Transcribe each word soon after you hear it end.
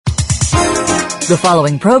The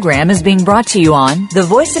following program is being brought to you on the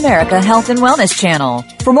Voice America Health and Wellness Channel.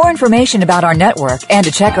 For more information about our network and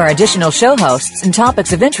to check our additional show hosts and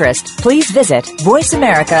topics of interest, please visit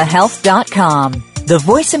voiceamericahealth.com. The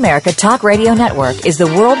Voice America Talk Radio Network is the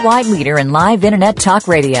worldwide leader in live Internet talk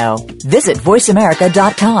radio. Visit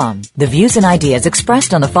voiceamerica.com. The views and ideas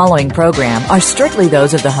expressed on the following program are strictly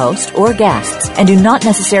those of the host or guests and do not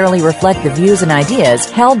necessarily reflect the views and ideas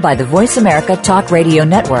held by the Voice America Talk Radio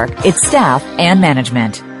Network, its staff, and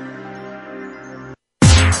management.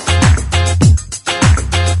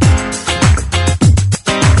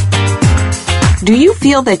 Do you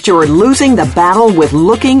feel that you're losing the battle with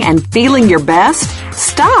looking and feeling your best?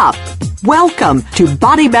 Stop! Welcome to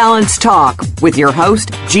Body Balance Talk with your host,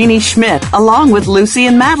 Jeannie Schmidt, along with Lucy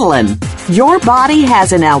and Madeline. Your body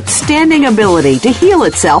has an outstanding ability to heal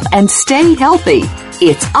itself and stay healthy.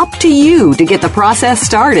 It's up to you to get the process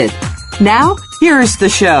started. Now, here's the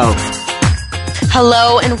show.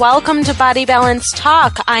 Hello and welcome to Body Balance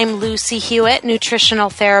Talk. I'm Lucy Hewitt, nutritional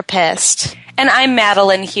therapist. And I'm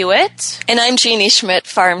Madeline Hewitt. And I'm Jeannie Schmidt,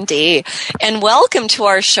 PharmD. And welcome to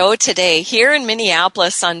our show today. Here in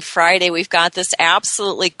Minneapolis on Friday, we've got this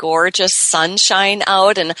absolutely gorgeous sunshine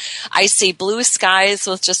out, and I see blue skies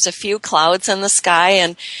with just a few clouds in the sky,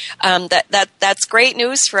 and that's great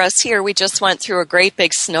news for us here. We just went through a great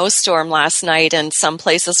big snowstorm last night, and some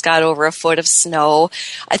places got over a foot of snow.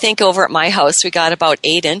 I think over at my house we got about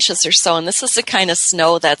 8 inches or so, and this is the kind of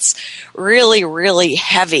snow that's really, really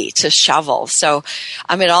heavy to shovel. So,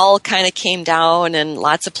 it all kind of came down and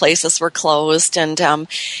lots of places were closed. And,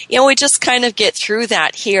 we just kind of get through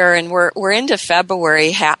that here. And we're into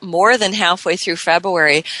February, more than halfway through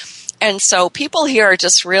February. And so people here are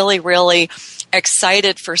just really, really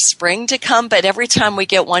excited for spring to come, but every time we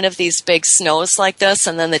get one of these big snows like this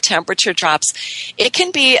and then the temperature drops, it can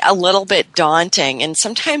be a little bit daunting. And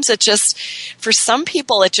sometimes for some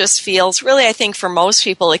people, it just feels, really, I think for most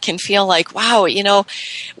people, it can feel like, wow,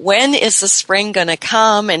 when is the spring going to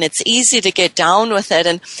come? And it's easy to get down with it.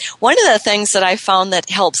 And one of the things that I found that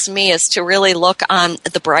helps me is to really look on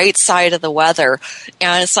the bright side of the weather.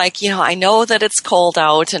 And it's like, I know that it's cold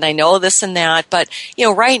out and I know this and that, but,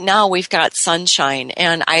 right now we've got sunshine,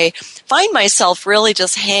 and I find myself really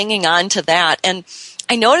just hanging on to that. And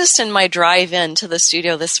I noticed in my drive in to the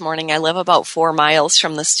studio this morning, I live about 4 miles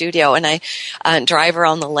from the studio, and I drive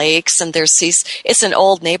around the lakes, and it's an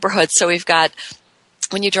old neighborhood, so we've got,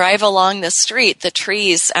 when you drive along the street, the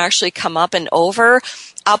trees actually come up over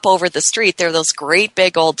the street. They're those great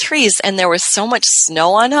big old trees, and there was so much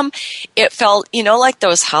snow on them. It felt, like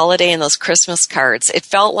those holiday and those Christmas cards. It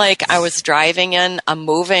felt like I was driving in a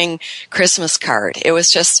moving Christmas card. It was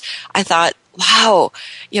just, I thought, wow,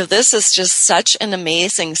 this is just such an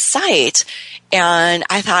amazing sight. And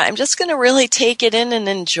I thought, I'm just going to really take it in and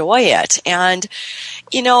enjoy it. And,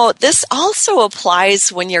 this also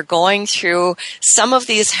applies when you're going through some of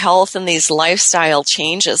these health and these lifestyle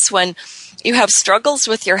changes. When you have struggles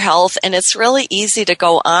with your health, and it's really easy to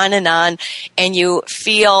go on, and you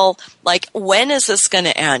feel like, when is this going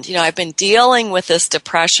to end? I've been dealing with this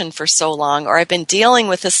depression for so long, or I've been dealing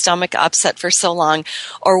with this stomach upset for so long,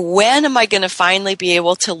 or when am I going to finally be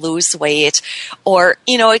able to lose weight? Or,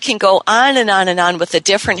 it can go on and on and on with the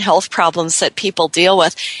different health problems that people deal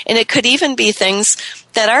with. And it could even be things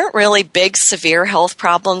that aren't really big, severe health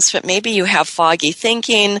problems, but maybe you have foggy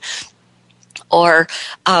thinking, or,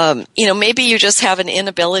 maybe you just have an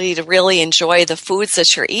inability to really enjoy the foods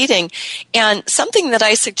that you're eating. And something that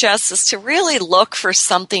I suggest is to really look for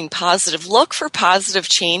something positive. Look for positive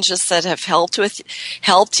changes that have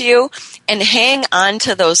helped you, and hang on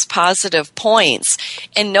to those positive points.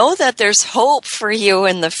 And know that there's hope for you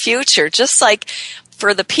in the future. Just like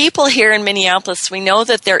for the people here in Minneapolis, we know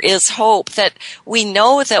that there is hope, that we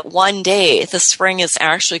know that one day the spring is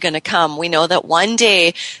actually going to come. We know that one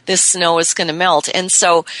day this snow is going to melt. And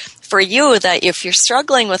so for you, that if you're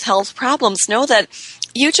struggling with health problems, know that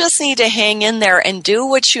you just need to hang in there and do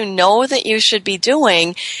what you know that you should be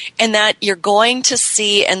doing, and that you're going to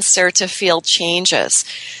see and start to feel changes.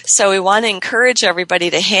 So we want to encourage everybody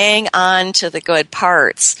to hang on to the good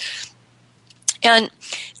parts. And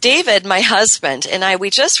David, my husband, and we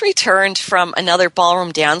just returned from another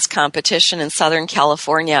ballroom dance competition in Southern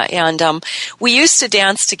California. And we used to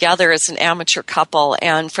dance together as an amateur couple.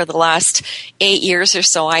 And for the last 8 years or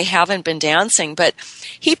so, I haven't been dancing. But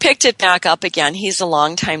he picked it back up again. He's a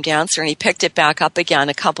longtime dancer, and he picked it back up again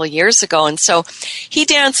a couple of years ago. And so he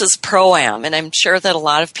dances Pro-Am. And I'm sure that a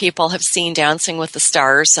lot of people have seen Dancing with the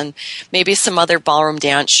Stars and maybe some other ballroom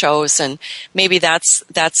dance shows. And maybe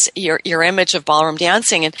that's your image of ballroom dancing.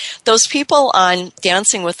 dancing. And those people on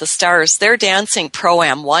Dancing with the Stars, they're dancing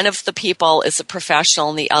pro-am. One of the people is a professional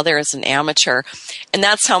and the other is an amateur. And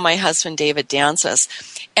that's how my husband David dances.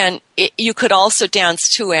 And you could also dance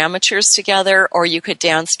two amateurs together, or you could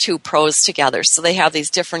dance two pros together. So they have these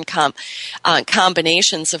different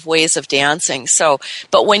combinations of ways of dancing. So,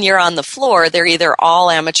 but when you're on the floor, they're either all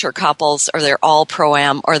amateur couples, or they're all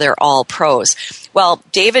pro-am, or they're all pros. Well,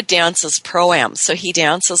 David dances pro-am, so he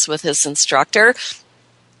dances with his instructor.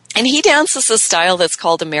 And he dances a style that's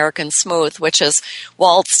called American Smooth, which is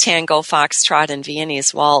waltz, tango, foxtrot, and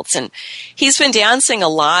Viennese waltz. And he's been dancing a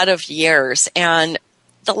lot of years, and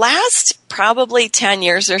the last probably 10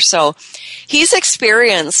 years or so, he's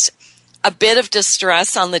experienced a bit of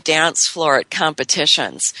distress on the dance floor at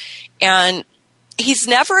competitions. And he's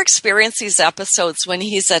never experienced these episodes when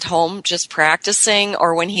he's at home just practicing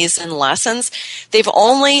or when he's in lessons. They've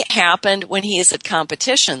only happened when he's at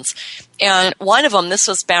competitions. And one of them, this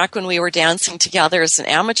was back when we were dancing together as an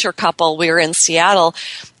amateur couple. We were in Seattle,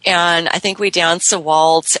 and I think we danced a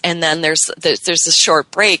waltz, and then there's a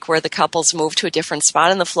short break where the couples move to a different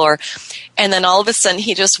spot on the floor. And then all of a sudden,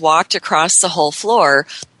 he just walked across the whole floor,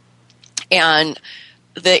 and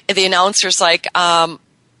the announcer's like,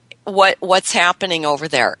 what's happening over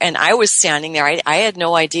there? And I was standing there. I had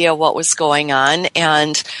no idea what was going on.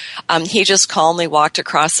 And he just calmly walked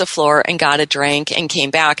across the floor and got a drink and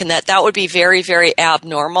came back. And that would be very, very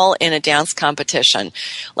abnormal in a dance competition.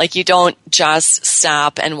 Like, you don't just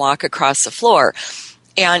stop and walk across the floor.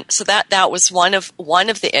 And so that was one of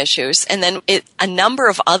the issues. And then a number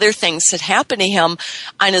of other things had happened to him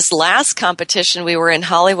on his last competition. We were in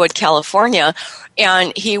Hollywood, California,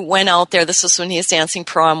 and he went out there. This was when he was dancing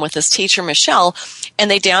pro-am with his teacher, Michelle,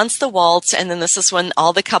 and they danced the waltz. And then this is when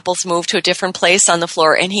all the couples moved to a different place on the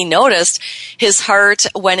floor. And he noticed his heart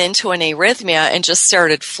went into an arrhythmia and just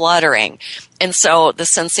started fluttering. And so the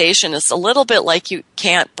sensation is a little bit like you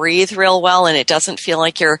can't breathe real well, and it doesn't feel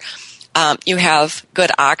like you have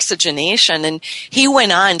good oxygenation. And he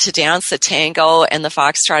went on to dance the tango and the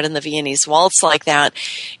foxtrot and the Viennese waltz like that.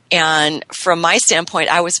 And from my standpoint,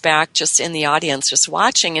 I was back just in the audience, just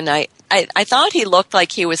watching. And I thought he looked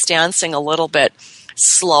like he was dancing a little bit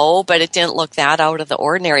slow, but it didn't look that out of the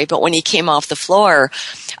ordinary. But when he came off the floor,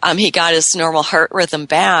 he got his normal heart rhythm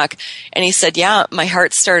back. And he said, yeah, my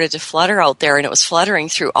heart started to flutter out there, and it was fluttering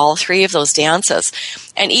through all three of those dances.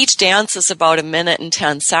 And each dance is about 1 minute and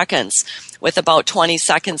 10 seconds with about 20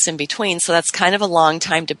 seconds in between. So that's kind of a long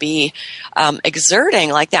time to be exerting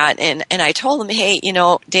like that. And I told him, hey,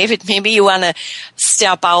 David, maybe you want to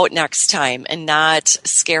step out next time and not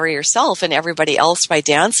scare yourself and everybody else by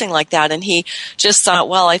dancing like that. And he just thought,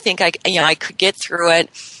 well, I think I could get through it.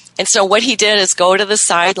 And so what he did is go to the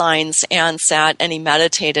sidelines and sat and he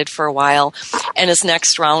meditated for a while. And his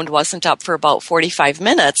next round wasn't up for about 45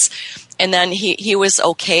 minutes. And then he was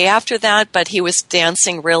okay after that, but he was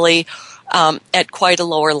dancing really at quite a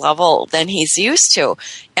lower level than he's used to.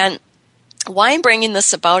 And why I'm bringing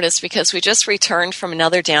this about is because we just returned from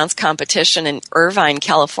another dance competition in Irvine,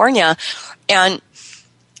 California. And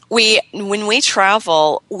when we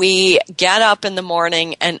travel, we get up in the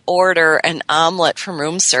morning and order an omelet from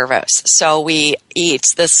room service. So we eat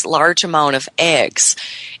this large amount of eggs.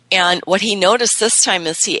 And what he noticed this time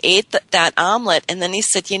is he ate that omelet, and then he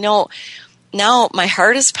said, now my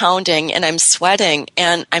heart is pounding and I'm sweating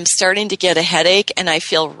and I'm starting to get a headache and I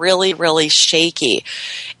feel really, really shaky.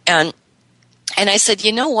 And I said,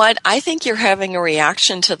 you know what? I think you're having a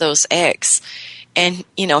reaction to those eggs. And,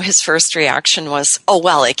 his first reaction was, oh,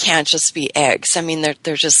 well, it can't just be eggs. I mean,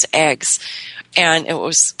 they're just eggs. And it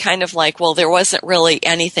was kind of like, well, there wasn't really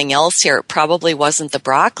anything else here. It probably wasn't the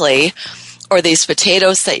broccoli or these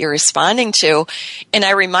potatoes that you're responding to. And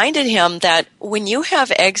I reminded him that when you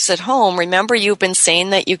have eggs at home, remember you've been saying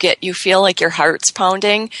that you feel like your heart's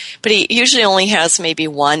pounding, but he usually only has maybe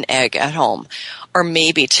one egg at home or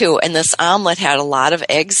maybe two. And this omelet had a lot of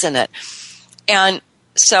eggs in it. And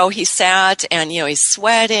so he sat and, he's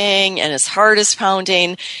sweating and his heart is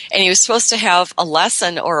pounding, and he was supposed to have a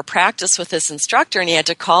lesson or a practice with his instructor, and he had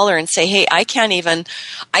to call her and say, hey, I can't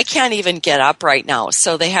even get up right now.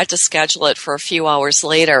 So they had to schedule it for a few hours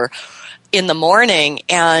later in the morning.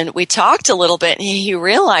 And we talked a little bit, and he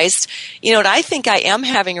realized, I think I am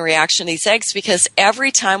having a reaction to these eggs, because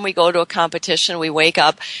every time we go to a competition, we wake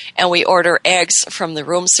up and we order eggs from the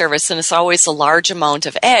room service, and it's always a large amount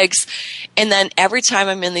of eggs. And then every time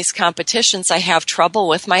I'm in these competitions, I have trouble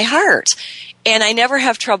with my heart. And I never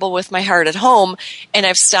have trouble with my heart at home. And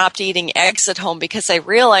I've stopped eating eggs at home because I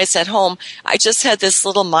realized at home, I just had this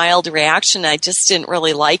little mild reaction. I just didn't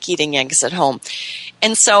really like eating eggs at home.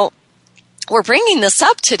 And so we're bringing this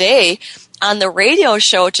up today on the radio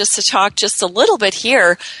show just to talk just a little bit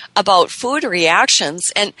here about food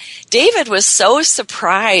reactions. And David was so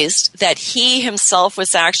surprised that he himself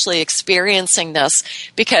was actually experiencing this,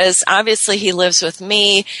 because obviously he lives with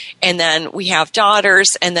me, and then we have daughters,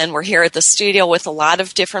 and then we're here at the studio with a lot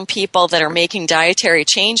of different people that are making dietary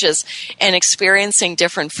changes and experiencing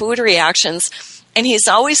different food reactions. And he's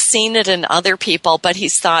always seen it in other people, but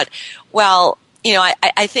he's thought, well,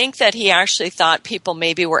 I think that he actually thought people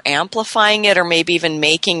maybe were amplifying it or maybe even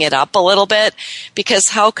making it up a little bit, because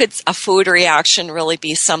how could a food reaction really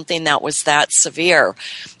be something that was that severe?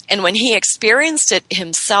 And when he experienced it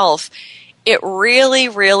himself, it really,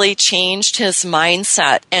 really changed his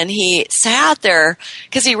mindset. And he sat there,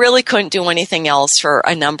 because he really couldn't do anything else for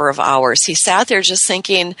a number of hours. He sat there just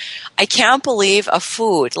thinking, I can't believe a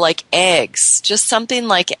food like eggs, just something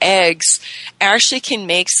like eggs, actually can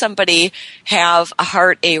make somebody have a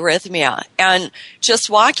heart arrhythmia. And just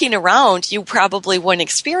walking around, you probably wouldn't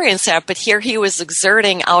experience that, but here he was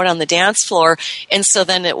exerting out on the dance floor, and so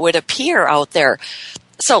then it would appear out there.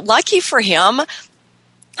 So lucky for him,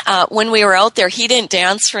 when we were out there, he didn't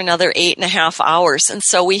dance for another 8.5 hours. And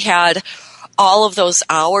so we had all of those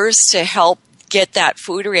hours to help get that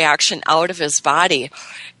food reaction out of his body.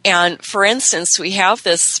 And for instance, we have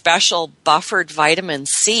this special buffered vitamin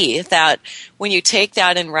C that when you take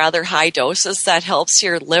that in rather high doses, that helps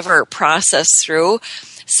your liver process through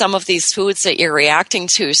some of these foods that you're reacting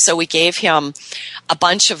to. So we gave him a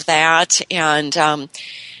bunch of that, and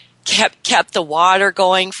kept the water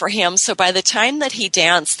going for him. So by the time that he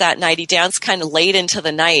danced that night, he danced kind of late into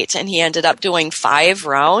the night, and he ended up doing 5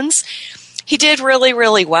 rounds. He did really,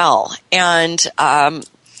 really well. And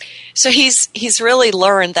so he's really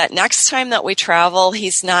learned that next time that we travel,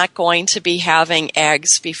 he's not going to be having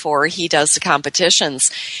eggs before he does the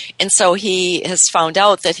competitions. And so he has found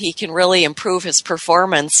out that he can really improve his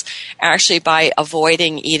performance actually by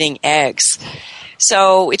avoiding eating eggs.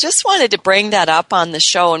 So we just wanted to bring that up on the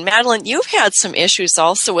show. And Madeline, you've had some issues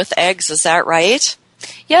also with eggs, is that right?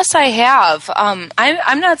 Yes, I have.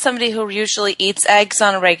 I'm not somebody who usually eats eggs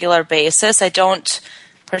on a regular basis. I don't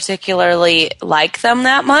particularly like them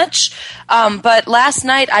that much. But last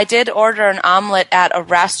night I did order an omelet at a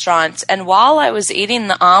restaurant, and while I was eating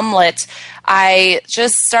the omelet, I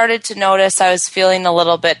just started to notice I was feeling a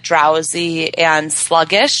little bit drowsy and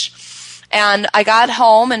sluggish. And I got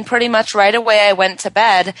home, and pretty much right away I went to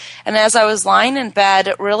bed. And as I was lying in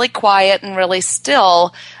bed, really quiet and really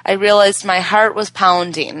still, I realized my heart was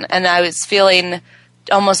pounding, and I was feeling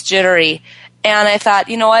almost jittery. And I thought,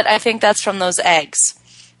 you know what, I think that's from those eggs.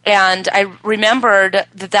 And I remembered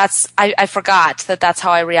that I forgot that that's how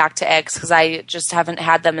I react to eggs, because I just haven't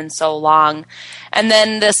had them in so long. And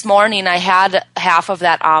then this morning I had half of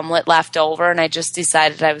that omelet left over, and I just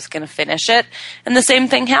decided I was going to finish it. And the same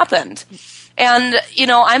thing happened. And,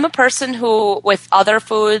 I'm a person who, with other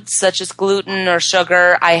foods such as gluten or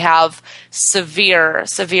sugar, I have severe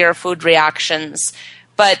food reactions.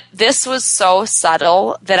 But this was so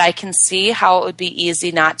subtle that I can see how it would be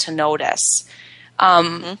easy not to notice.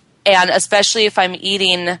 And especially if I'm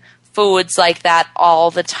eating foods like that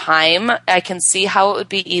all the time, I can see how it would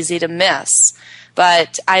be easy to miss.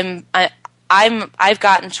 But I've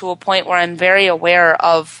gotten to a point where I'm very aware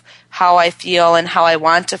of how I feel and how I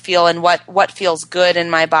want to feel and what feels good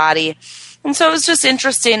in my body. And so it was just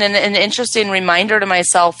interesting, and an interesting reminder to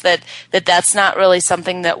myself that that's not really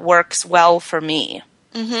something that works well for me.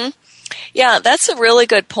 Mm-hmm. Yeah, that's a really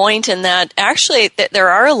good point, in that actually there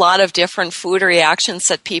are a lot of different food reactions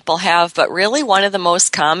that people have, but really one of the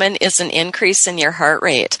most common is an increase in your heart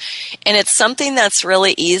rate. And it's something that's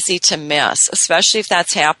really easy to miss, especially if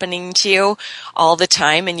that's happening to you all the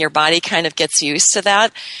time and your body kind of gets used to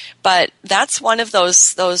that. But that's one of those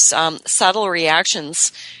subtle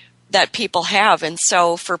reactions that people have. And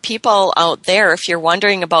so for people out there, if you're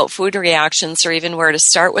wondering about food reactions or even where to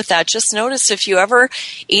start with that, just notice if you ever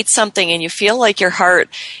eat something and you feel like your heart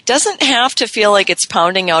doesn't have to feel like it's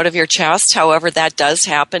pounding out of your chest. However, that does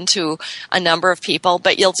happen to a number of people,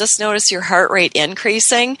 but you'll just notice your heart rate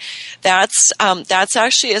increasing. That's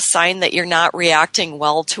actually a sign that you're not reacting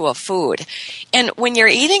well to a food. And when you're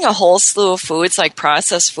eating a whole slew of foods like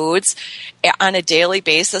processed foods on a daily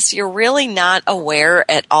basis, you're really not aware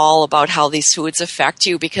at all about how these foods affect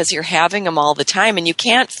you because you're having them all the time and you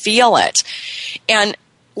can't feel it. And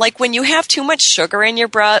like when you have too much sugar in your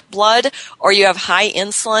blood or you have high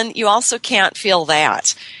insulin, you also can't feel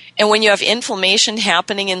that. And when you have inflammation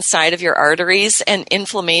happening inside of your arteries and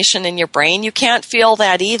inflammation in your brain, you can't feel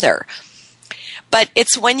that either. But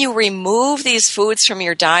it's when you remove these foods from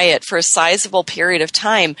your diet for a sizable period of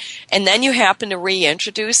time, and then you happen to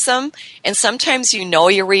reintroduce them, and sometimes you know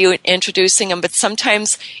you're reintroducing them, but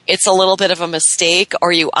sometimes it's a little bit of a mistake,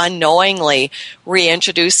 or you unknowingly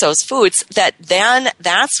reintroduce those foods,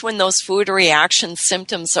 that's when those food reaction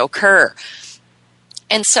symptoms occur.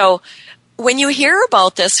 And so when you hear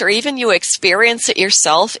about this, or even you experience it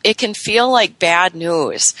yourself, it can feel like bad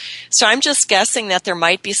news. So I'm just guessing that there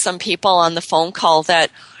might be some people on the phone call that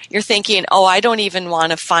you're thinking, oh, I don't even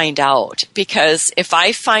want to find out, because if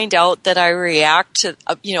I find out that I react to,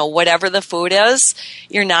 whatever the food is,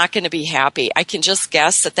 you're not going to be happy. I can just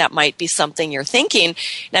guess that might be something you're thinking.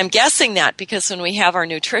 And I'm guessing that because when we have our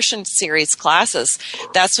nutrition series classes,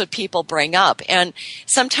 that's what people bring up. And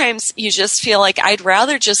sometimes you just feel like I'd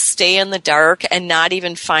rather just stay in the dark and not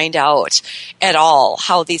even find out at all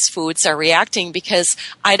how these foods are reacting, because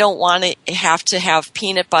I don't want to have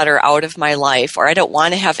peanut butter out of my life, or I don't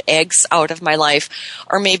want to have eggs out of my life,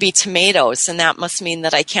 or maybe tomatoes, and that must mean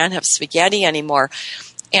that I can't have spaghetti anymore.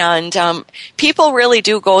 And people really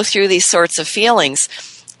do go through these sorts of feelings.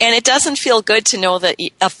 And it doesn't feel good to know that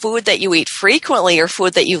a food that you eat frequently or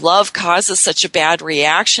food that you love causes such a bad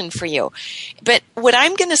reaction for you. But what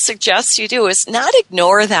I'm going to suggest you do is not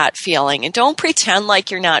ignore that feeling, and don't pretend like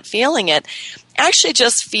you're not feeling it. Actually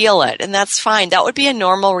just feel it, and that's fine. That would be a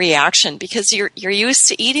normal reaction because you're used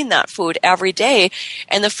to eating that food every day,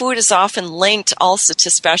 and the food is often linked also to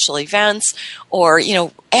special events, or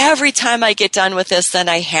every time I get done with this, then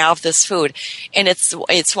I have this food. And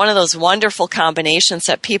it's one of those wonderful combinations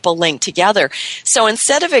that people link together. So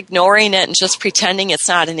instead of ignoring it and just pretending it's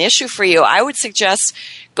not an issue for you, I would suggest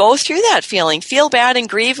go through that feeling, feel bad and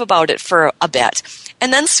grieve about it for a bit,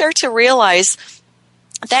 and then start to realize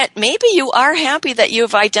that maybe you are happy that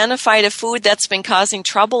you've identified a food that's been causing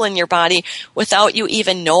trouble in your body without you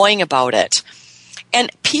even knowing about it.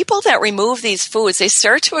 And people that remove these foods, they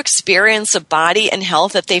start to experience a body and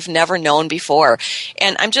health that they've never known before.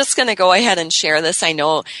 And I'm just going to go ahead and share this. I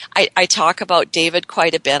know I talk about David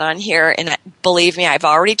quite a bit on here, and believe me, I've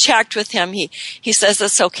already checked with him. He says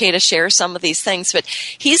it's okay to share some of these things, but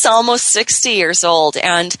he's almost 60 years old,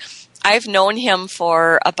 and I've known him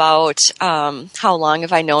for about, how long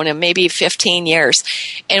have I known him? Maybe 15 years.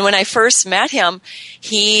 And when I first met him,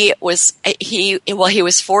 he was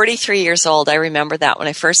 43 years old. I remember that when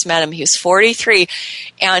I first met him. He was 43.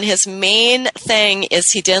 And his main thing is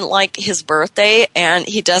he didn't like his birthday, and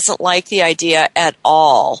he doesn't like the idea at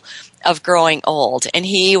all of growing old. And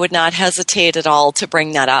he would not hesitate at all to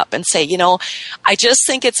bring that up and say, I just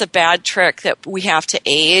think it's a bad trick that we have to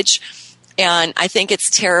age. And I think it's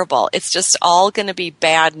terrible. It's just all going to be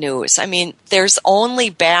bad news. I mean, there's only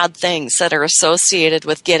bad things that are associated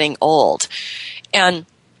with getting old. And,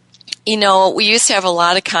 we used to have a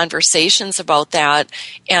lot of conversations about that.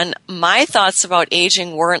 And my thoughts about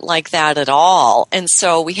aging weren't like that at all. And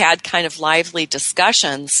so we had kind of lively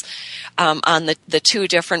discussions on the two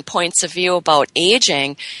different points of view about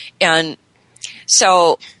aging. And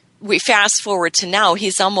so we fast forward to now,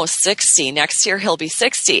 he's almost 60. Next year he'll be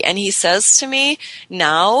 60. And he says to me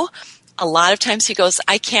now, a lot of times he goes,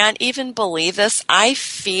 I can't even believe this. I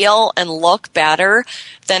feel and look better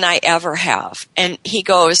than I ever have. And he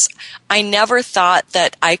goes, I never thought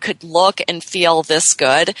that I could look and feel this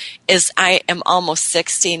good as I am almost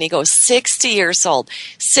 60. And he goes, 60 years old.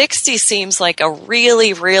 60 seems like a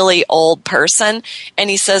really, really old person.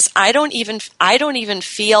 And he says, I don't even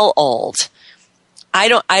feel old. I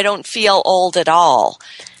don't feel old at all.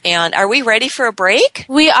 And are we ready for a break?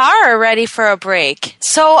 We are ready for a break.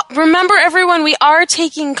 So remember, everyone, we are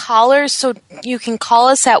taking callers, so you can call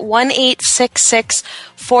us at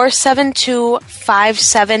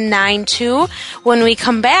 1-866-472-5792. When we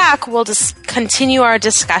come back, we'll just continue our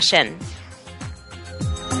discussion.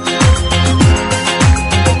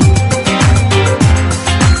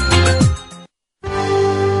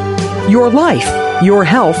 Your life, your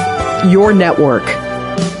health, your network.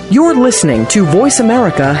 You're listening to Voice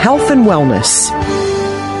America Health and Wellness.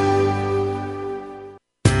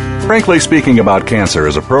 Frankly Speaking About Cancer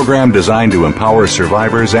is a program designed to empower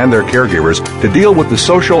survivors and their caregivers to deal with the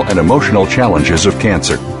social and emotional challenges of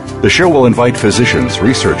cancer. The show will invite physicians,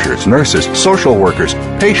 researchers, nurses, social workers,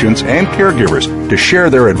 patients, and caregivers to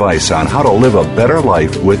share their advice on how to live a better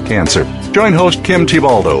life with cancer. Join host Kim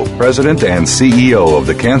Tibaldo, President and CEO of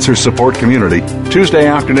the Cancer Support Community, Tuesday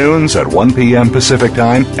afternoons at 1 p.m. Pacific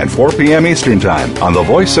Time and 4 p.m. Eastern Time on the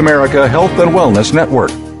Voice America Health and Wellness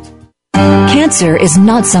Network. Cancer is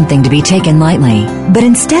not something to be taken lightly, but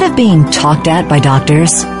instead of being talked at by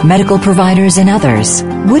doctors, medical providers, and others,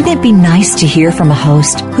 wouldn't it be nice to hear from a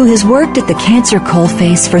host who has worked at the cancer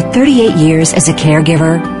coalface for 38 years as a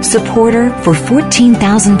caregiver, supporter for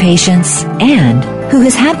 14,000 patients, and who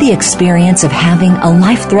has had the experience of having a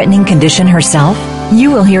life-threatening condition herself?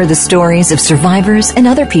 You will hear the stories of survivors and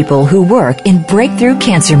other people who work in breakthrough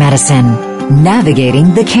cancer medicine.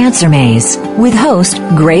 Navigating the Cancer Maze with host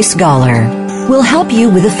Grace Galler will help you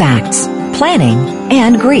with the facts, planning,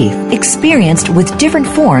 and grief experienced with different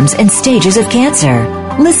forms and stages of cancer.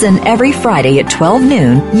 Listen every Friday at 12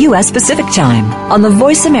 noon U.S. Pacific Time on the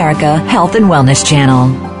Voice America Health and Wellness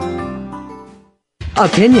Channel.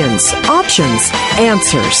 Opinions, options,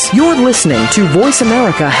 answers. You're listening to Voice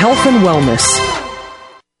America Health and Wellness.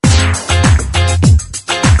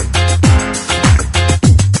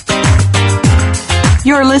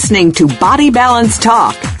 You're listening to Body Balance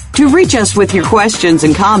Talk. To reach us with your questions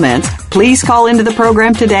and comments, please call into the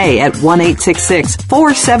program today at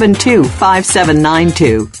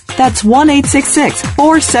 1-866-472-5792. That's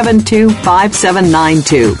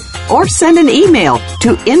 1-866-472-5792. Or send an email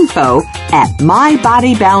to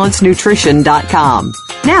info@mybodybalancenutrition.com.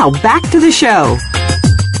 Now, back to the show.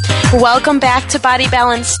 Welcome back to Body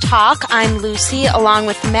Balance Talk. I'm Lucy, along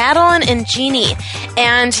with Madeline and Jeannie.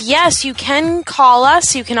 And yes, you can call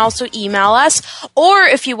us. You can also email us. Or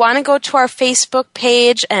if you want to go to our Facebook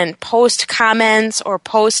page and post comments or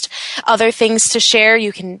post other things to share,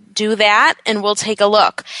 you can do that, and we'll take a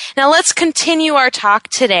look. Now let's continue our talk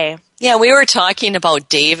today. Yeah, we were talking about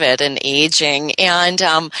David and aging, and,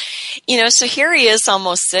 so here he is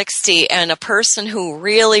almost 60, and a person who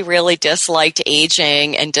really, really disliked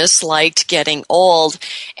aging and disliked getting old,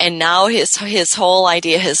 and now his whole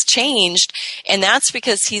idea has changed, and that's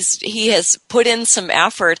because he has put in some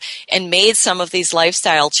effort and made some of these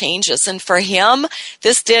lifestyle changes, and for him,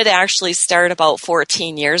 this did actually start about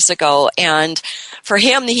 14 years ago, and for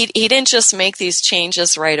him, he didn't just make these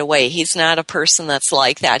changes right away. He's not a person that's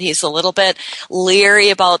like that. He's a little bit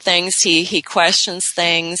leery about things. He questions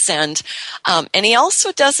things, and he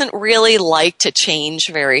also doesn't really like to change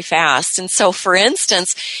very fast. And so, for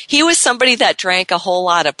instance, he was somebody that drank a whole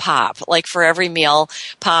lot of pop, like for every meal,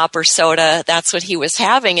 pop or soda. That's what he was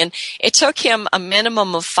having, and it took him a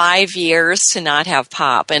minimum of 5 years to not have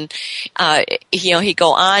pop. And he'd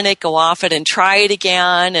go on it, go off it, and try it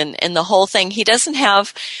again, and the whole thing. He doesn't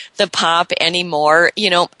have the pop anymore.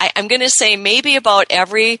 I'm going to say maybe about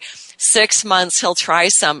every 6 months he'll try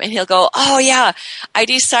some, and he'll go, "Oh yeah, I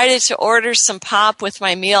decided to order some pop with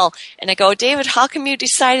my meal." And I go, "David, how come you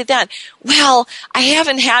decided that?" "Well, I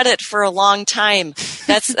haven't had it for a long time."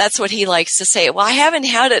 That's what he likes to say. "Well, I haven't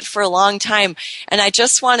had it for a long time, and I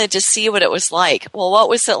just wanted to see what it was like." "Well, what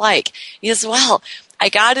was it like?" He goes, "Well, I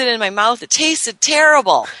got it in my mouth. It tasted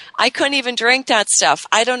terrible. I couldn't even drink that stuff.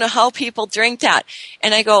 I don't know how people drink that."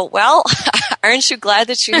 And I go, "Well, aren't you glad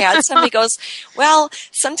that you had some?" He goes, "Well,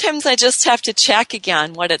 sometimes I just have to check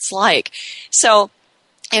again what it's like." So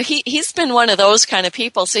he's been one of those kind of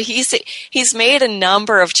people. So he's made a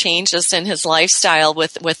number of changes in his lifestyle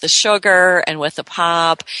with the sugar and with the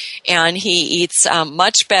pop, and he eats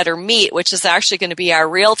much better meat, which is actually going to be our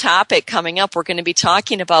real topic coming up. We're going to be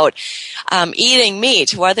talking about eating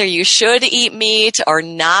meat, whether you should eat meat or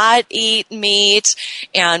not eat meat,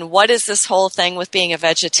 and what is this whole thing with being a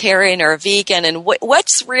vegetarian or a vegan, and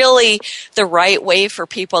what's really the right way for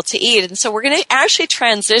people to eat. And so we're going to actually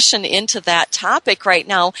transition into that topic right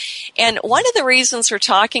now. And one of the reasons we're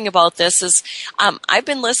talking about this is I've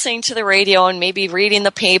been listening to the radio and maybe reading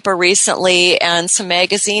the paper recently and some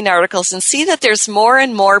magazine articles, and see that there's more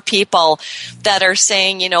and more people that are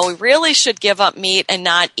saying, we really should give up meat and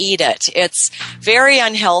not eat it. It's very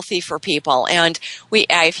unhealthy for people. And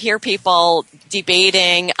I hear people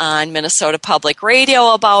debating on Minnesota Public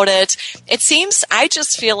Radio about it. I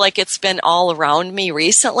just feel like it's been all around me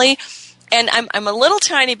recently. And I'm a little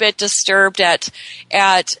tiny bit disturbed at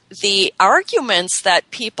the arguments that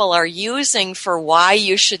people are using for why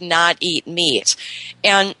you should not eat meat.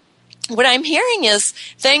 And what I'm hearing is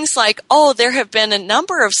things like, there have been a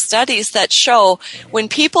number of studies that show when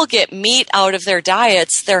people get meat out of their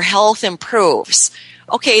diets, their health improves.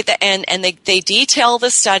 Okay, and they detail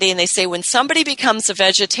the study, and they say when somebody becomes a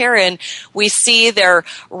vegetarian, we see their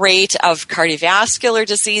rate of cardiovascular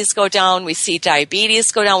disease go down, we see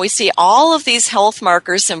diabetes go down, we see all of these health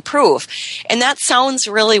markers improve. And that sounds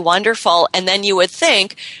really wonderful, and then you would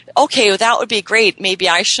think, okay, well, that would be great, maybe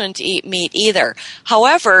I shouldn't eat meat either.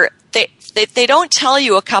 However, they don't tell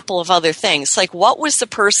you a couple of other things, like what was the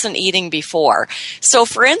person eating before. So,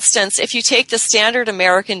 for instance, if you take the standard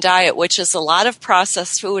American diet, which is a lot of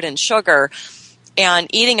processed food and sugar, and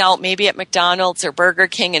eating out maybe at McDonald's or Burger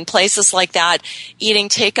King and places like that, eating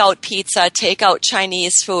takeout pizza, takeout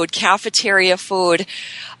Chinese food, cafeteria food,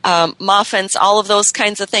 muffins, all of those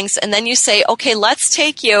kinds of things. And then you say, okay, let's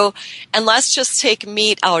take you and let's just take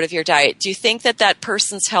meat out of your diet. Do you think that that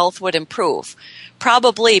person's health would improve?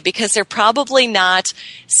 Probably, because they're probably not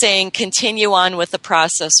saying continue on with the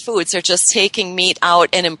processed foods. They're just taking meat out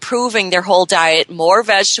and improving their whole diet, more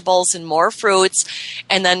vegetables and more fruits,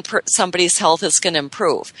 and then somebody's health is going to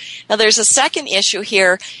improve. Now, there's a second issue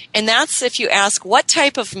here, and that's if you ask what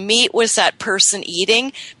type of meat was that person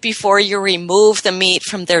eating before you remove the meat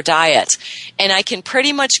from their diet. And I can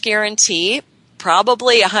pretty much guarantee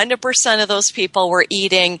probably 100% of those people were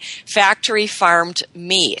eating factory farmed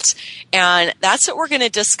meat. And that's what we're going to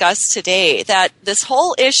discuss today, that this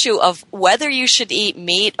whole issue of whether you should eat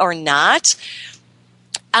meat or not,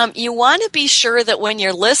 you want to be sure that when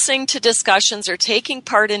you're listening to discussions or taking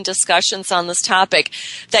part in discussions on this topic,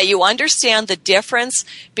 that you understand the difference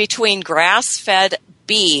between grass-fed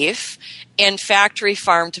beef and factory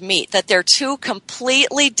farmed meat, that they're two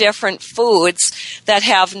completely different foods that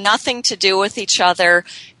have nothing to do with each other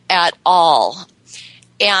at all.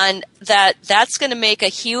 And that's going to make a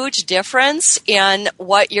huge difference in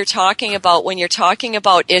what you're talking about when you're talking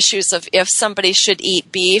about issues of if somebody should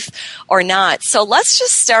eat beef or not. So let's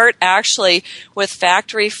just start actually with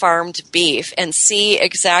factory farmed beef and see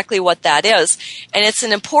exactly what that is. And it's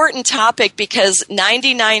an important topic because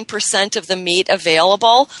 99% of the meat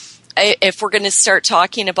available, if we're going to start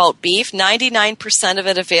talking about beef, 99% of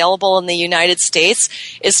it available in the United States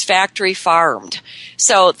is factory farmed.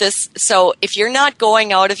 So if you're not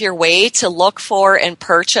going out of your way to look for and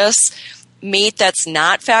purchase meat that's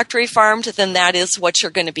not factory farmed, then that is what you're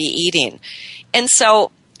going to be eating. And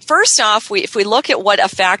so first off, if we look at what a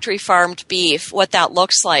factory farmed beef, what that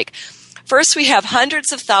looks like, first, we have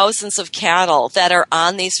hundreds of thousands of cattle that are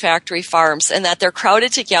on these factory farms and that they're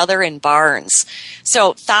crowded together in barns.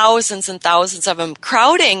 So thousands and thousands of them.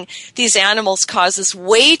 Crowding these animals causes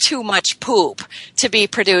way too much poop to be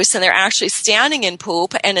produced, and they're actually standing in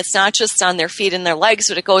poop, and it's not just on their feet and their legs,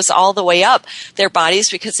 but it goes all the way up their bodies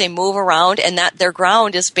because they move around, and that their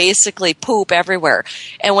ground is basically poop everywhere.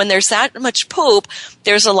 And when there's that much poop,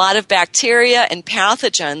 there's a lot of bacteria and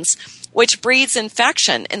pathogens, which breeds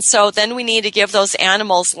infection. And so then we need to give those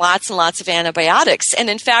animals lots and lots of antibiotics. And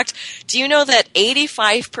in fact, do you know that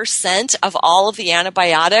 85% of all of the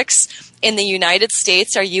antibiotics in the United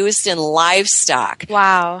States are used in livestock?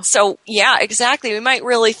 Wow. So, yeah, exactly. We might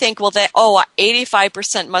really think, well,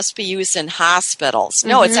 85% must be used in hospitals.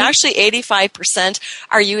 No, it's actually 85%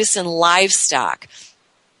 are used in livestock.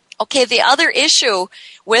 Okay, the other issue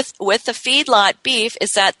with the feedlot beef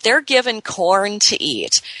is that they're given corn to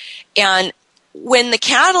eat. And when the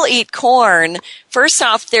cattle eat corn, first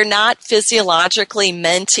off, they're not physiologically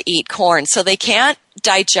meant to eat corn, so they can't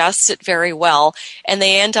digest it very well, and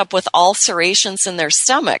they end up with ulcerations in their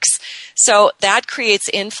stomachs. So that creates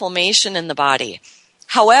inflammation in the body.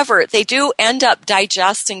 However, they do end up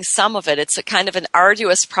digesting some of it. It's a kind of an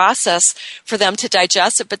arduous process for them to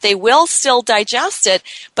digest it, but they will still digest it,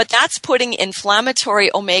 but that's putting inflammatory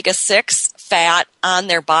omega-6 fat on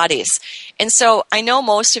their bodies. And so I know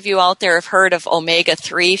most of you out there have heard of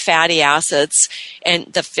omega-3 fatty acids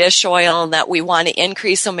and the fish oil, and that we want to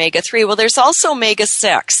increase omega-3. Well, there's also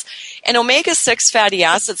omega-6. And omega-6 fatty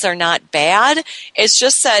acids are not bad. It's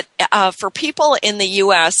just that for people in the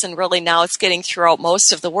U.S., and really now it's getting throughout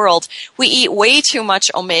most of the world, we eat way too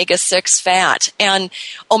much omega-6 fat. And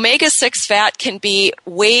omega-6 fat can be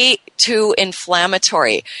way too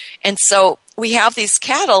inflammatory. And so we have these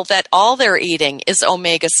cattle that all they're eating is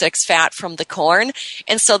omega-6 fat from the corn.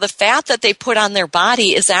 And so the fat that they put on their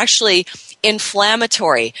body is actually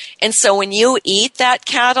inflammatory. And so when you eat that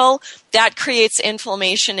cattle, that creates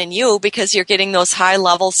inflammation in you because you're getting those high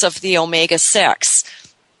levels of the omega-6.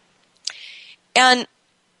 And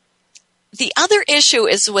the other issue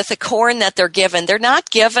is with the corn that they're given. They're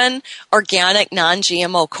not given organic,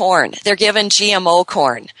 non-GMO corn. They're given GMO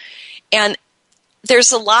corn. And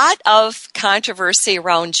there's a lot of controversy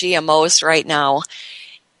around GMOs right now.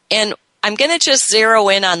 And I'm going to just zero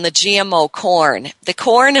in on the GMO corn. The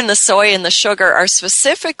corn and the soy and the sugar are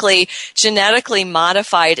specifically genetically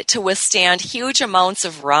modified to withstand huge amounts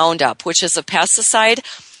of Roundup, which is a pesticide,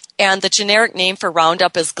 and the generic name for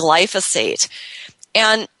Roundup is glyphosate.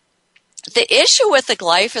 And the issue with the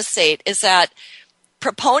glyphosate is that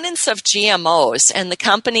proponents of GMOs and the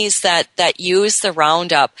companies that use the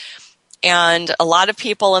Roundup And a lot of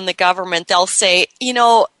people in the government, they'll say,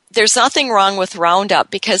 there's nothing wrong with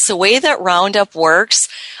Roundup, because the way that Roundup works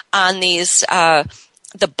on these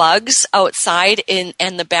the bugs outside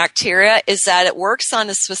and the bacteria is that it works on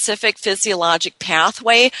a specific physiologic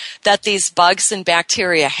pathway that these bugs and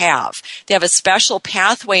bacteria have. They have a special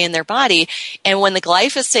pathway in their body, and when the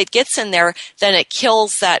glyphosate gets in there, then it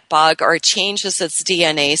kills that bug or it changes its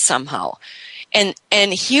DNA somehow.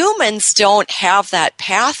 And humans don't have that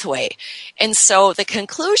pathway. And so the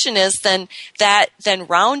conclusion is then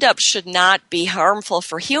Roundup should not be harmful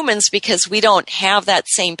for humans because we don't have that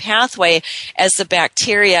same pathway as the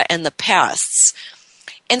bacteria and the pests.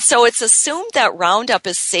 And so it's assumed that Roundup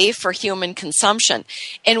is safe for human consumption.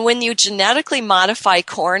 And when you genetically modify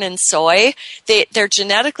corn and soy, they're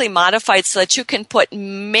genetically modified so that you can put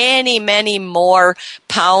many, many more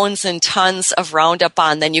pounds and tons of Roundup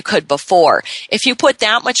on than you could before. If you put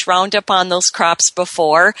that much Roundup on those crops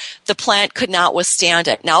before, the plant could not withstand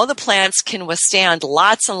it. Now the plants can withstand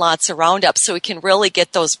lots and lots of Roundup, so we can really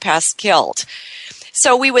get those pests killed.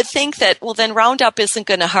 So we would think that, well, then Roundup isn't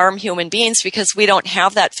going to harm human beings because we don't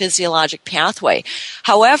have that physiologic pathway.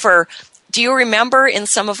 However, do you remember in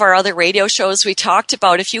some of our other radio shows we talked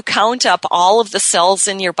about if you count up all of the cells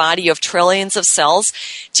in your body, you have trillions of cells.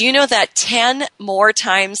 Do you know that 10 more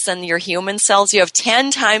times than your human cells, you have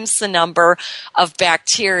 10 times the number of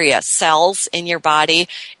bacteria cells in your body,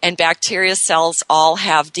 and bacteria cells all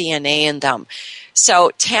have DNA in them.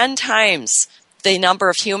 So 10 times the number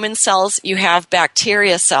of human cells, you have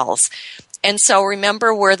bacteria cells. And so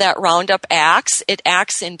remember where that Roundup acts. It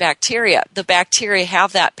acts in bacteria. The bacteria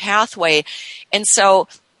have that pathway. And so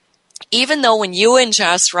even though when you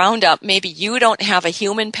ingest Roundup, maybe you don't have a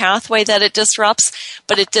human pathway that it disrupts,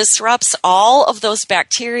 but it disrupts all of those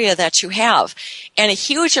bacteria that you have. And a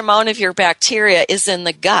huge amount of your bacteria is in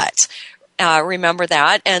the gut. Remember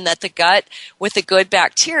that, and that the gut with the good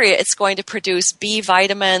bacteria, it's going to produce B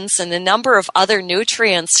vitamins and a number of other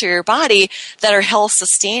nutrients to your body that are health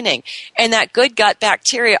sustaining. And that good gut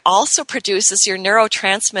bacteria also produces your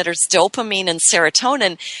neurotransmitters dopamine and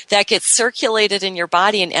serotonin that get circulated in your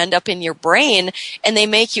body and end up in your brain, and they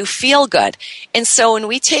make you feel good. And so when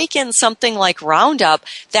we take in something like Roundup,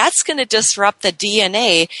 that's going to disrupt the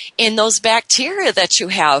DNA in those bacteria that you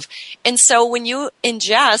have. And so when you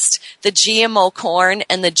ingest the GMO corn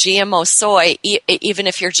and the GMO soy, even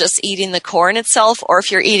if you're just eating the corn itself, or if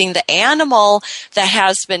you're eating the animal that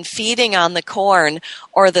has been feeding on the corn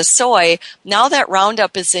or the soy, now that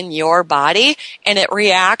Roundup is in your body and it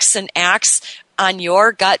reacts and acts on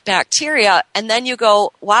your gut bacteria, and then you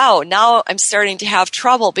go, wow, now I'm starting to have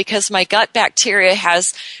trouble because my gut bacteria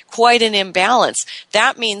has quite an imbalance.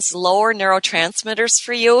 That means lower neurotransmitters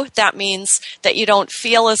for you. That means that you don't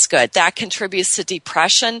feel as good. That contributes to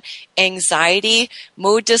depression, anxiety,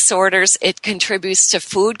 mood disorders. It contributes to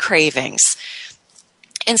food cravings.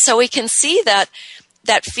 And so we can see that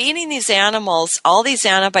feeding these animals all these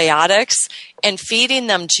antibiotics and feeding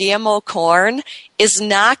them GMO corn is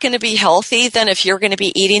not going to be healthy than if you're going to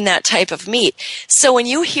be eating that type of meat. So when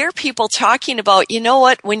you hear people talking about, you know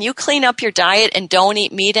what, when you clean up your diet and don't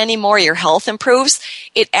eat meat anymore, your health improves,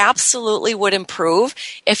 it absolutely would improve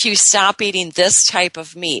if you stop eating this type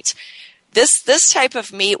of meat. This type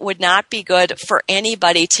of meat would not be good for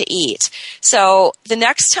anybody to eat. So the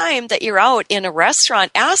next time that you're out in a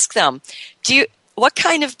restaurant, ask them, what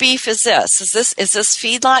kind of beef is this? Is this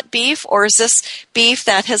feedlot beef, or is this beef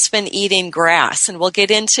that has been eating grass? And we'll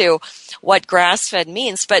get into what grass-fed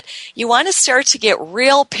means. But you want to start to get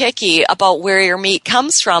real picky about where your meat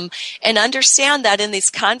comes from, and understand that in these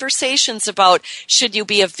conversations about should you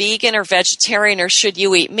be a vegan or vegetarian or should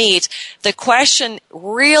you eat meat, the question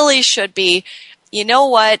really should be, you know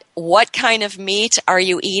what kind of meat are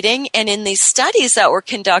you eating? And in these studies that were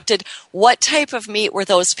conducted, what type of meat were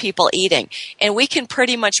those people eating? And we can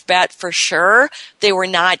pretty much bet for sure they were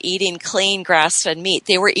not eating clean grass-fed meat.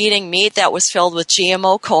 They were eating meat that was filled with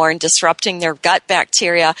GMO corn, disrupting their gut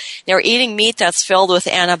bacteria. They were eating meat that's filled with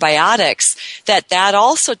antibiotics, that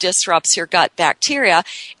also disrupts your gut bacteria.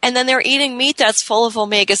 And then they're eating meat that's full of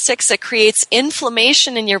omega-6 that creates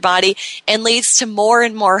inflammation in your body and leads to more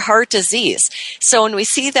and more heart disease. So when we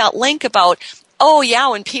see that link about, oh yeah,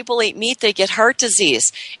 when people eat meat, they get heart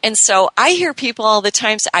disease. And so I hear people all the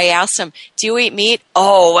time, I ask them, do you eat meat?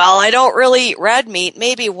 Oh, well, I don't really eat red meat,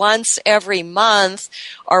 maybe once every month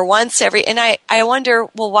or once every, and I wonder,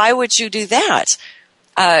 well, why would you do that?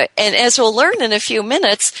 And as we'll learn in a few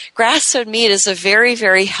minutes, grass-fed meat is a very,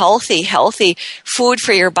 very healthy food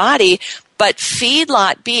for your body. But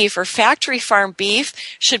feedlot beef or factory farm beef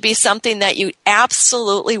should be something that you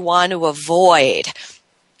absolutely want to avoid.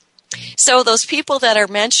 So those people that are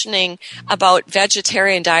mentioning about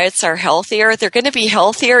vegetarian diets are healthier, they're going to be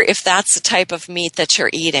healthier if that's the type of meat that you're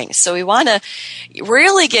eating. So we want to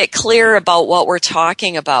really get clear about what we're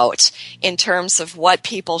talking about in terms of what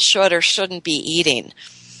people should or shouldn't be eating.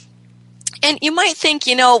 And you might think,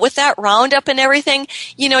 with that Roundup and everything,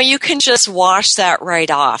 you can just wash that right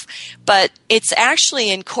off. But it's actually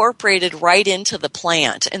incorporated right into the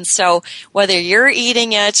plant. And so whether you're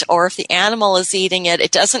eating it or if the animal is eating it, it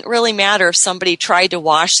doesn't really matter if somebody tried to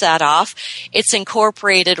wash that off. It's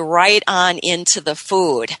incorporated right on into the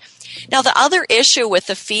food. Now, the other issue with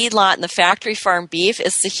the feedlot and the factory farm beef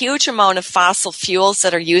is the huge amount of fossil fuels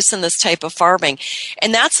that are used in this type of farming.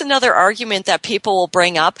 And that's another argument that people will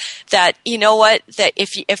bring up, that, that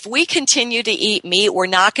if we continue to eat meat, we're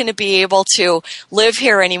not going to be able to live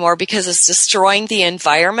here anymore because it's destroying the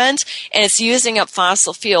environment and it's using up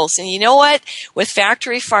fossil fuels. And you know what? With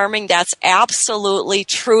factory farming, that's absolutely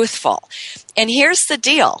truthful. And here's the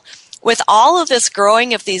deal. With all of this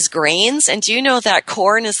growing of these grains, and do you know that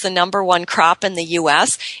corn is the number one crop in the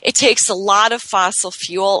U.S.? It takes a lot of fossil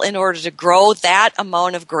fuel in order to grow that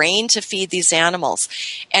amount of grain to feed these animals.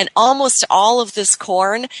 And almost all of this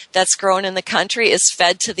corn that's grown in the country is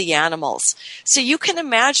fed to the animals. So you can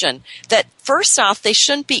imagine that, first off, they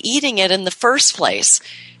shouldn't be eating it in the first place.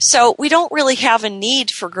 So we don't really have a need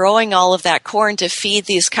for growing all of that corn to feed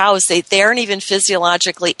these cows. They aren't even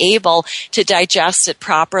physiologically able to digest it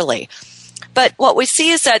properly. But what we see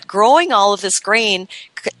is that growing all of this grain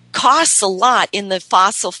costs a lot in the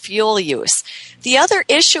fossil fuel use. The other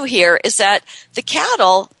issue here is that the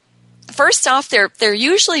cattle, first off, they're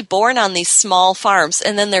usually born on these small farms,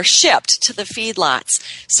 and then they're shipped to the feedlots.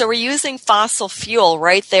 So we're using fossil fuel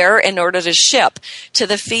right there in order to ship to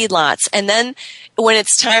the feedlots. And then when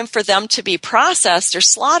it's time for them to be processed or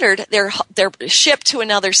slaughtered, they're shipped to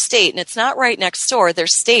another state. And it's not right next door. They're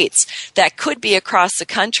states that could be across the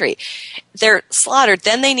country. They're slaughtered.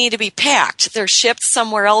 Then they need to be packed. They're shipped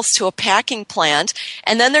somewhere else to a packing plant.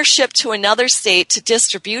 And then they're shipped to another state to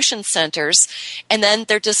distribution centers. And then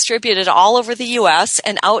they're distributed all over the U.S.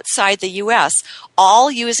 and outside the U.S.,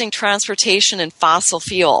 all using transportation and fossil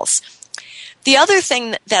fuels. The other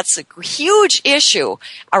thing that's a huge issue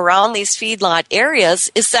around these feedlot areas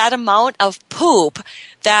is that amount of poop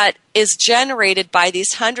that is generated by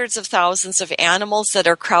these hundreds of thousands of animals that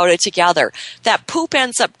are crowded together. That poop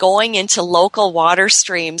ends up going into local water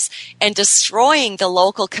streams and destroying the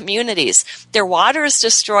local communities. Their water is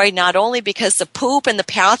destroyed not only because the poop and the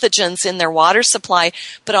pathogens in their water supply,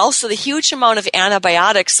 but also the huge amount of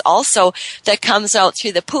antibiotics also that comes out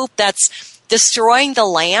through the poop that's destroying the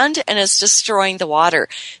land and is destroying the water.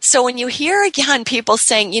 So when you hear again people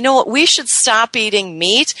saying, you know what, we should stop eating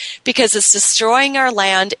meat because it's destroying our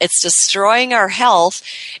land, it's destroying our health,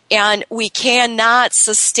 and we cannot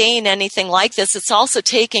sustain anything like this. It's also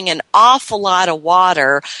taking an awful lot of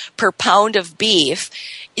water per pound of beef.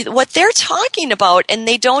 What they're talking about, and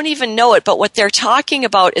they don't even know it, but what they're talking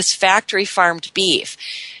about is factory farmed beef.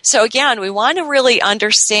 So again, we want to really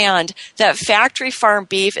understand that factory farm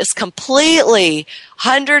beef is completely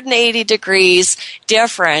 180 degrees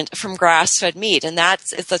different from grass-fed meat, and that's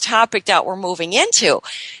the topic that we're moving into.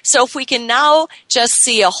 So if we can now just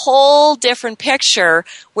see a whole different picture,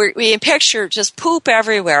 where we picture just poop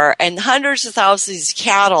everywhere and hundreds of thousands of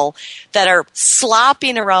cattle that are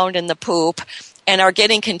slopping around in the poop and are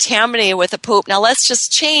getting contaminated with the poop. Now let's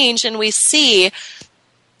just change and we see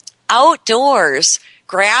outdoors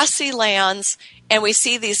grassy lands, and we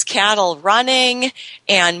see these cattle running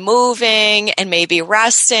and moving and maybe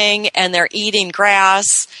resting, and they're eating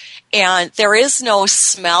grass, and there is no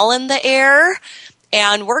smell in the air.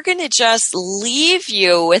 And we're going to just leave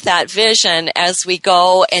you with that vision as we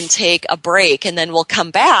go and take a break, and then we'll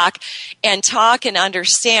come back and talk and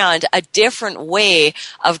understand a different way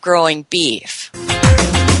of growing beef.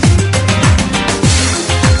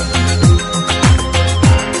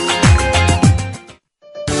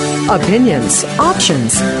 Opinions,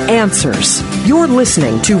 options, answers. You're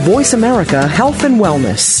listening to Voice America Health and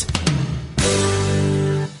Wellness.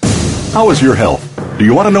 How is your health? Do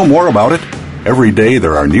you want to know more about it? Every day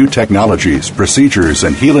there are new technologies, procedures,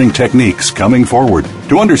 and healing techniques coming forward.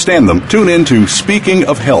 To understand them, tune in to Speaking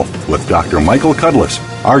of Health with Dr. Michael Cudlis.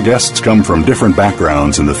 Our guests come from different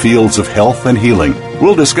backgrounds in the fields of health and healing.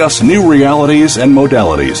 We'll discuss new realities and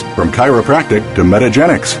modalities, from chiropractic to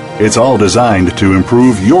metagenics. It's all designed to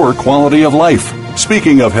improve your quality of life.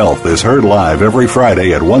 Speaking of Health is heard live every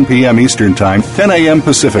Friday at 1 p.m. Eastern Time, 10 a.m.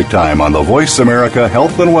 Pacific Time on the Voice America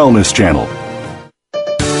Health and Wellness Channel.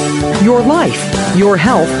 Your life, your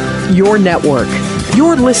health, your network.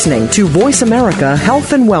 You're listening to Voice America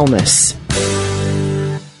Health and Wellness.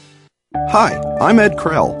 Hi, I'm Ed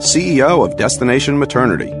Krell, CEO of Destination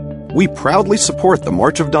Maternity. We proudly support the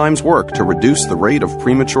March of Dimes work to reduce the rate of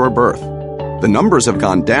premature birth. The numbers have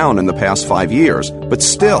gone down in the past 5 years, but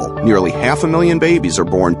still, nearly 500,000 babies are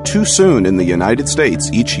born too soon in the United States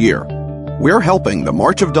each year. We're helping the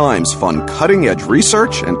March of Dimes fund cutting-edge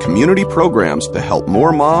research and community programs to help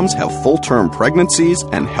more moms have full-term pregnancies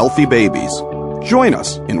and healthy babies. Join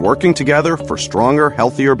us in working together for stronger,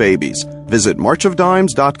 healthier babies. Visit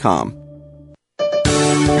marchofdimes.com.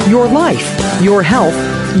 Your life, your health,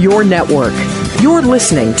 your network. You're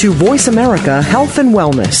listening to Voice America Health and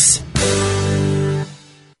Wellness.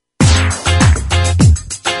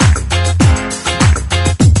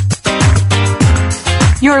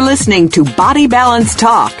 You're listening to Body Balance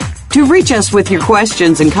Talk. To reach us with your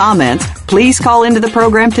questions and comments, please call into the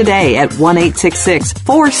program today at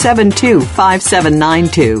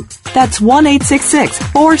 1-866-472-5792. That's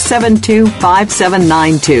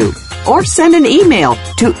 1-866-472-5792. Or send an email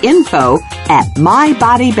to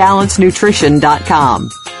info@mybodybalancenutrition.com.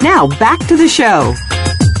 Now, back to the show.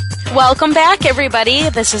 Welcome back, everybody.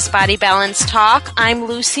 This is Body Balance Talk. I'm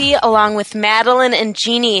Lucy, along with Madeline and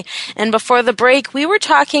Jeannie. And before the break, we were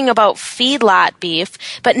talking about feedlot beef.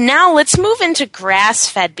 But now let's move into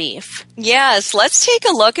grass-fed beef. Yes, let's take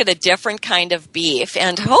a look at a different kind of beef.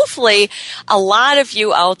 And hopefully a lot of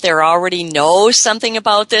you out there already know something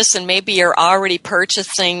about this, and maybe you're already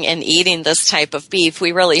purchasing and eating this type of beef.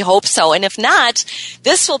 We really hope so. And if not,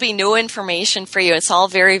 this will be new information for you. It's all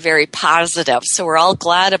very, very positive. So we're all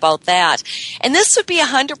glad about that. And this would be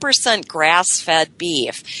 100% grass-fed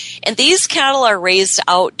beef. And these cattle are raised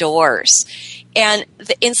outdoors. And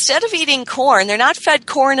instead of eating corn, they're not fed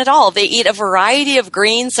corn at all. They eat a variety of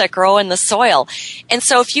greens that grow in the soil. And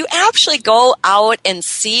so if you actually go out and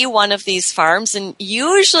see one of these farms, and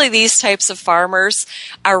usually these types of farmers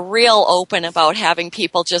are real open about having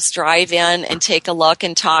people just drive in and take a look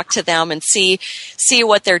and talk to them and see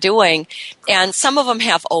what they're doing. And some of them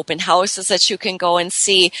have open houses that you can go and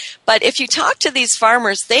see. But if you talk to these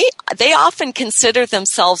farmers, they often consider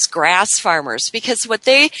themselves grass farmers, because what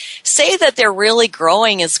they say that they're really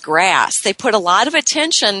growing is grass. They put a lot of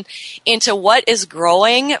attention into what is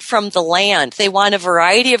growing from the land. They want a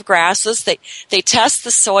variety of grasses. They test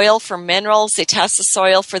the soil for minerals. They test the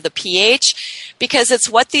soil for the pH, because it's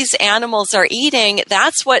what these animals are eating.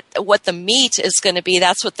 That's what the meat is going to be.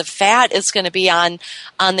 That's what the fat is going to be on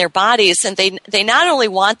their bodies. And they not only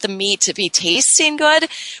want the meat to be tasting good,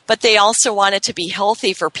 but they also want it to be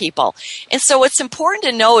healthy for people. And so what's important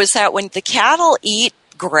to know is that when the cattle eat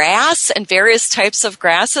grass and various types of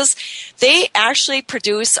grasses, they actually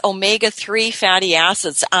produce omega-3 fatty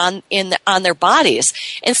acids on their bodies.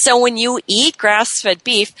 And so when you eat grass-fed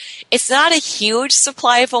beef, it's not a huge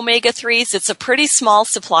supply of omega-3s. It's a pretty small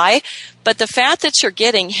supply, but the fat that you're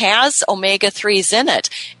getting has omega-3s in it,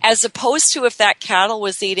 as opposed to if that cattle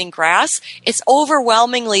was eating grass, it's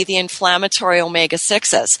overwhelmingly the inflammatory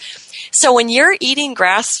omega-6s. So when you're eating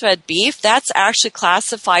grass-fed beef, that's actually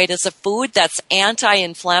classified as a food that's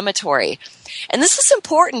anti-inflammatory. And this is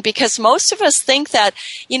important because most of us think that,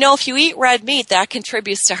 if you eat red meat, that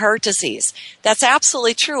contributes to heart disease. That's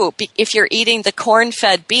absolutely true if you're eating the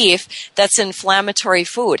corn-fed beef, that's inflammatory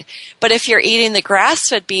food. But if you're eating the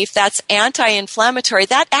grass-fed beef, that's anti-inflammatory.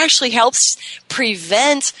 That actually helps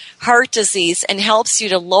prevent heart disease and helps you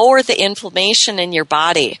to lower the inflammation in your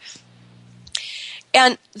body.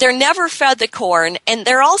 And they're never fed the corn, and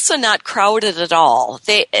they're also not crowded at all.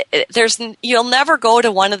 You'll never go to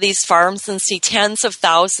one of these farms and see tens of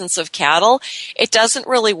thousands of cattle. It doesn't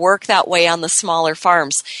really work that way on the smaller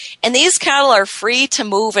farms. And these cattle are free to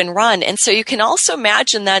move and run. And so you can also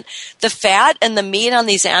imagine that the fat and the meat on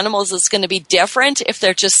these animals is going to be different if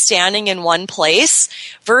they're just standing in one place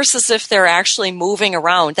versus if they're actually moving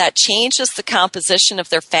around. That changes the composition of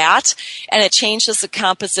their fat, and it changes the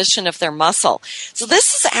composition of their muscle. So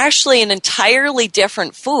this is actually an entirely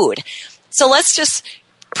different food. So let's just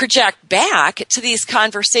project back to these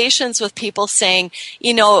conversations with people saying,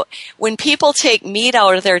 when people take meat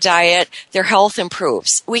out of their diet, their health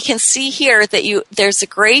improves. We can see here that there's a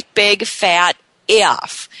great big fat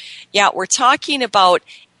if. Yeah, we're talking about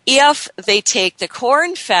if they take the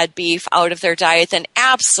corn-fed beef out of their diet, then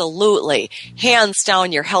absolutely, hands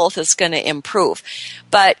down, your health is going to improve.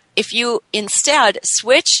 But if you instead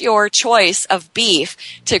switch your choice of beef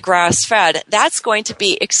to grass-fed, that's going to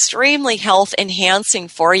be extremely health-enhancing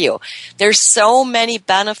for you. There's so many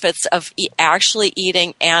benefits of actually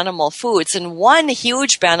eating animal foods, and one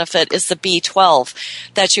huge benefit is the B12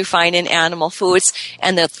 that you find in animal foods,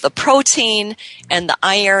 and the protein and the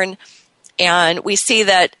iron. And we see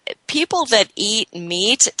that people that eat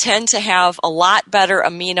meat tend to have a lot better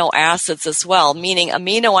amino acids as well, meaning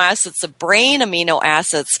amino acids, the brain amino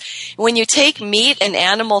acids. When you take meat and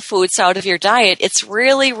animal foods out of your diet, it's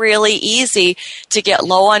really, really easy to get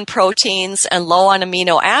low on proteins and low on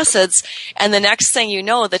amino acids. And the next thing you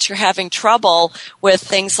know that you're having trouble with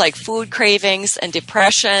things like food cravings and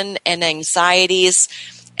depression and anxieties.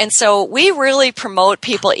 And so we really promote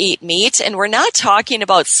people eat meat, and we're not talking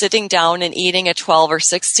about sitting down and eating a 12 or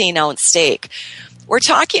 16 ounce steak. We're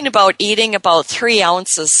talking about eating about 3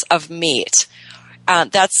 ounces of meat.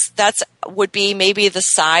 That's would be maybe the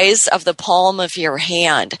size of the palm of your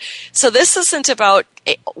hand. So this isn't about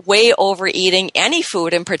way overeating any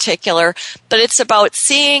food in particular, but it's about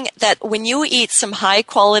seeing that when you eat some high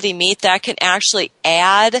quality meat, that can actually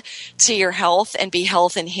add to your health and be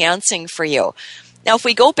health enhancing for you. Now, if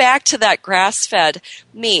we go back to that grass-fed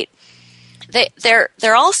meat,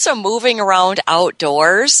 they're also moving around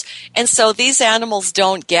outdoors, and so these animals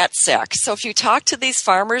don't get sick. So if you talk to these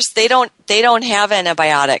farmers, they don't have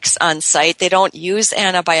antibiotics on site. They don't use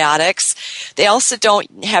antibiotics. They also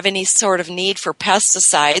don't have any sort of need for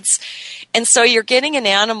pesticides. And so you're getting an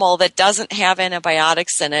animal that doesn't have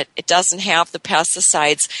antibiotics in it. It doesn't have the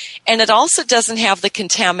pesticides, and it also doesn't have the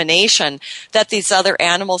contamination that these other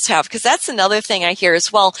animals have. Because that's another thing I hear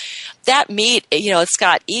is, well, that meat, it's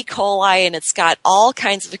got E. coli and it's got all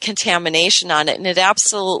kinds of contamination on it, and it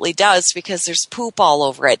absolutely does because there's poop all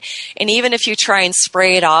over it. And even if you try and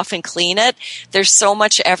spray it off and clean it, there's so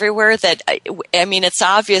much everywhere that, it's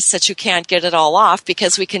obvious that you can't get it all off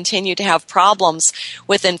because we continue to have problems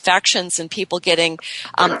with infections and people getting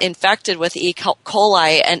infected with E.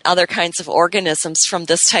 coli and other kinds of organisms from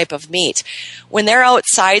this type of meat. When they're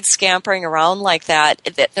outside scampering around like that,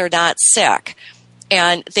 they're not sick.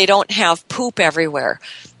 And they don't have poop everywhere.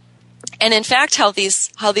 And in fact, how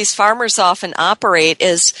these farmers often operate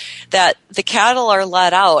is that the cattle are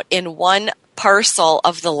let out in one parcel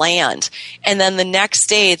of the land, and then the next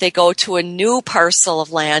day they go to a new parcel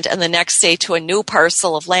of land, and the next day to a new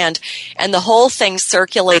parcel of land, and the whole thing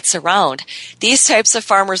circulates around. These types of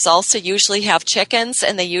farmers also usually have chickens,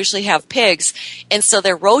 and they usually have pigs, and so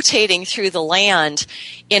they're rotating through the land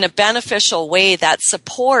in a beneficial way that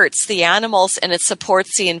supports the animals and it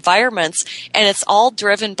supports the environments, and it's all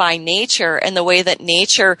driven by nature and the way that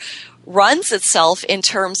nature runs itself in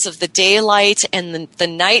terms of the daylight and the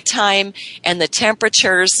nighttime and the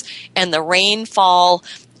temperatures and the rainfall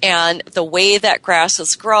and the way that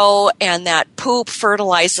grasses grow, and that poop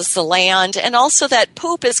fertilizes the land, and also that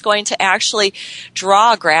poop is going to actually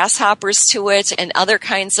draw grasshoppers to it and other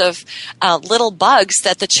kinds of little bugs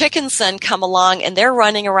that the chickens then come along and they're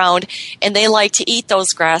running around and they like to eat those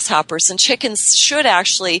grasshoppers. And chickens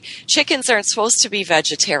aren't supposed to be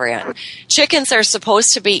vegetarian. Chickens are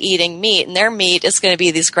supposed to be eating meat, and their meat is going to be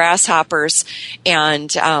these grasshoppers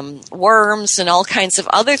and worms and all kinds of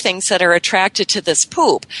other things that are attracted to this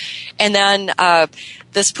poop. And then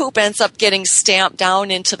this poop ends up getting stamped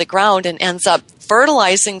down into the ground and ends up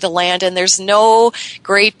fertilizing the land, and there's no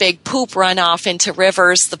great big poop runoff into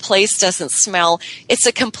rivers. The place doesn't smell. It's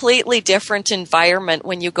a completely different environment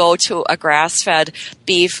when you go to a grass-fed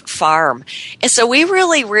beef farm. And so we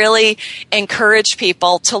really, really encourage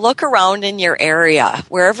people to look around in your area.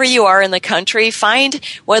 Wherever you are in the country, find,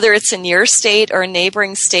 whether it's in your state or a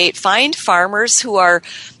neighboring state, find farmers who are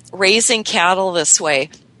raising cattle this way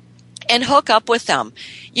and hook up with them.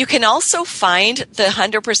 You can also find the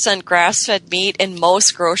 100% grass-fed meat in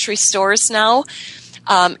most grocery stores now.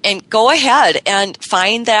 And go ahead and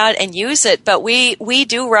find that and use it. But we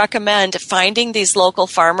do recommend finding these local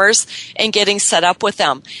farmers and getting set up with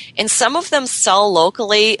them. And some of them sell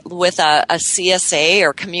locally with a CSA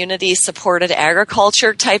or community supported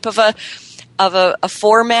agriculture type of a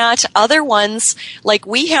format. Other ones, like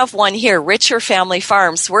we have one here, Richer Family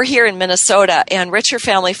Farms. We're here in Minnesota, and Richer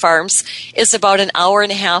Family Farms is about an hour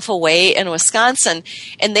and a half away in Wisconsin,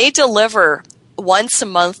 and they deliver once a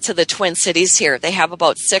month to the Twin Cities here. They have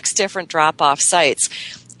about 6 different drop-off sites,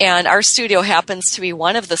 and our studio happens to be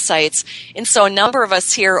one of the sites. And so a number of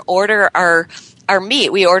us here order our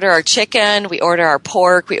meat. We order our chicken, we order our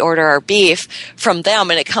pork, we order our beef from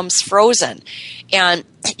them, and it comes frozen. And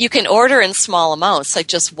you can order in small amounts, like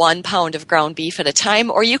just 1 pound of ground beef at a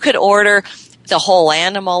time, or you could order the whole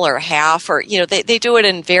animal or half, or, they do it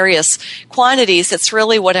in various quantities. It's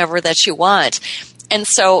really whatever that you want. And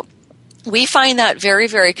so we find that very,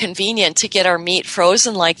 very convenient to get our meat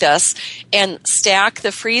frozen like this and stack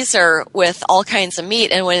the freezer with all kinds of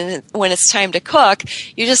meat. And when it's time to cook,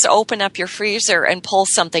 you just open up your freezer and pull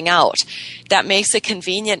something out. That makes it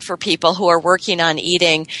convenient for people who are working on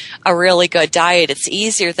eating a really good diet. It's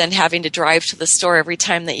easier than having to drive to the store every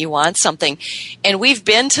time that you want something. And we've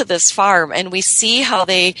been to this farm and we see how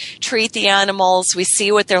they treat the animals. We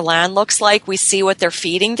see what their land looks like. We see what they're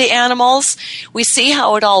feeding the animals. We see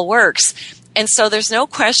how it all works. And so there's no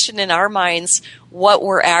question in our minds what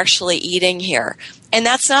we're actually eating here. And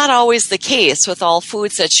that's not always the case with all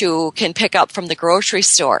foods that you can pick up from the grocery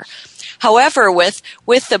store. However, with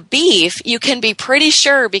the beef, you can be pretty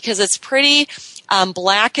sure because it's pretty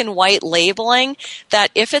black and white labeling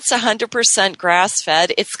that if it's 100%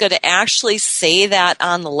 grass-fed, it's going to actually say that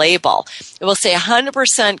on the label. It will say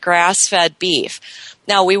 100% grass-fed beef.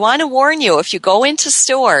 Now, we want to warn you, if you go into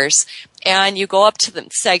stores and you go up to the,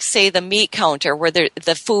 say the meat counter where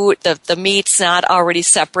the meat's not already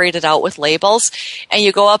separated out with labels, and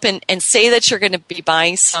you go up and say that you're going to be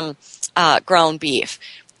buying some ground beef.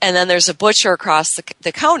 And then there's a butcher across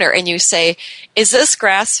the counter and you say, is this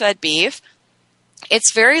grass-fed beef?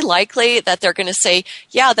 It's very likely that they're going to say,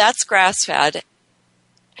 yeah, that's grass-fed.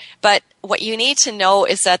 But what you need to know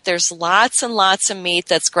is that there's lots and lots of meat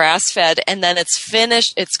that's grass-fed, and then it's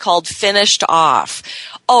finished. It's called finished off.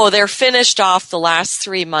 Oh, they're finished off the last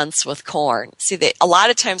 3 months with corn. See, a lot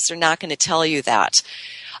of times they're not going to tell you that.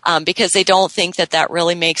 Because they don't think that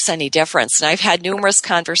really makes any difference. And I've had numerous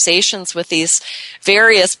conversations with these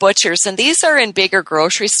various butchers, and these are in bigger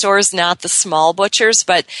grocery stores, not the small butchers,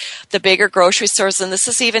 but the bigger grocery stores. And this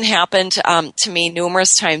has even happened to me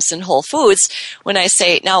numerous times in Whole Foods when I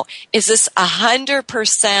say, now, is this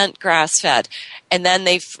 100% grass-fed? And then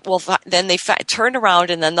they turn around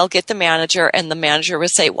and then they'll get the manager, and the manager will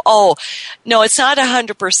say, oh, no, it's not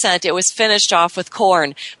 100%. It was finished off with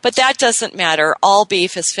corn. But that doesn't matter. All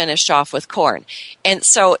beef is finished off with corn. And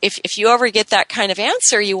so if you ever get that kind of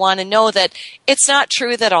answer, you want to know that it's not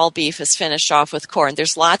true that all beef is finished off with corn.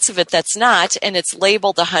 There's lots of it that's not, and it's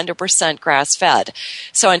labeled 100% grass-fed.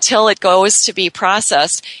 So until it goes to be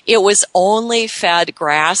processed, it was only fed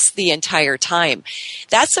grass the entire time.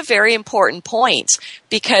 That's a very important point,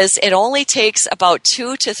 because it only takes about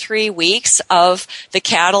 2 to 3 weeks of the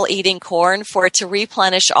cattle eating corn for it to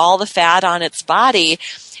replenish all the fat on its body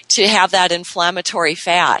to have that inflammatory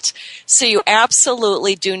fat. So you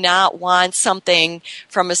absolutely do not want something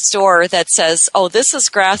from a store that says, oh, this is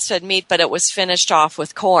grass-fed meat, but it was finished off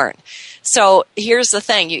with corn. So here's the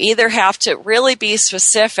thing. You either have to really be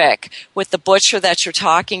specific with the butcher that you're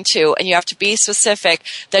talking to, and you have to be specific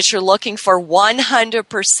that you're looking for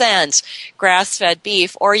 100% grass-fed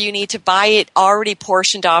beef, or you need to buy it already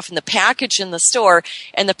portioned off in the package in the store,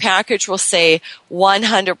 and the package will say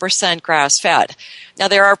 100% grass-fed. Now,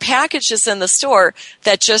 there are packages in the store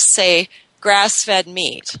that just say grass-fed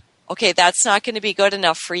meat. Okay, that's not going to be good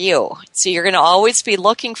enough for you. So you're going to always be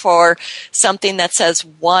looking for something that says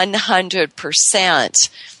 100%.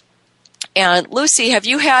 And Lucy, have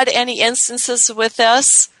you had any instances with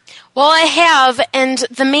this? Well, I have, and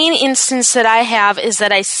the main instance that I have is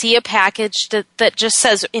that I see a package that just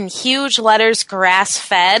says in huge letters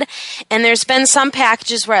grass-fed, and there's been some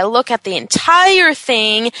packages where I look at the entire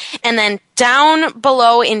thing, and then down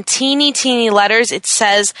below in teeny, teeny letters it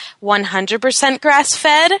says 100%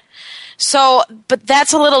 grass-fed. So, but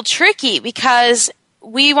that's a little tricky because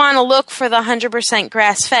we want to look for the 100%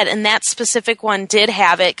 grass-fed, and that specific one did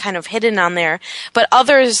have it kind of hidden on there, but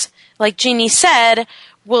others, like Jeannie said,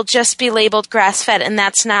 will just be labeled grass-fed, and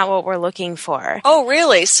that's not what we're looking for. Oh,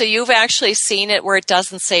 really? So you've actually seen it where it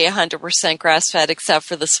doesn't say 100% grass-fed except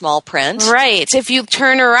for the small print? Right. If you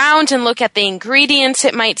turn around and look at the ingredients,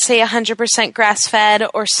 it might say 100% grass-fed,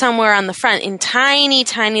 or somewhere on the front in tiny,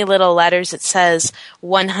 tiny little letters it says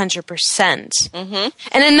 100%. Mm-hmm.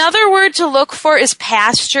 And another word to look for is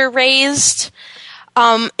pasture-raised.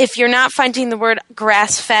 If you're not finding the word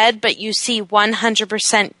grass-fed, but you see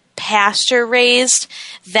 100% pasture raised,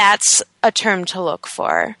 that's a term to look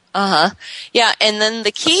for. Yeah, and then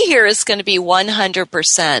the key here is going to be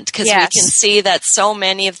 100%, because we can see that so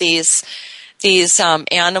many of these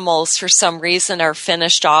animals for some reason are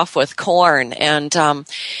finished off with corn, and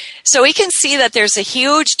so we can see that there's a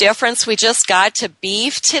huge difference. We just got to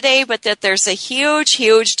beef today, but that there's a huge,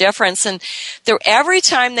 huge difference. And every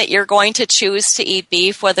time that you're going to choose to eat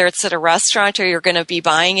beef, whether it's at a restaurant or you're going to be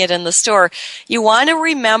buying it in the store, you want to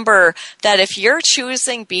remember that if you're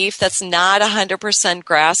choosing beef that's not 100%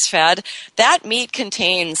 grass-fed, that meat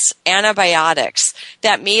contains antibiotics.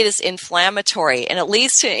 That meat is inflammatory, and it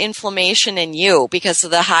leads to inflammation in in you because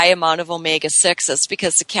of the high amount of omega-6s,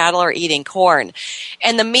 because the cattle are eating corn.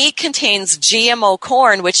 And the meat contains GMO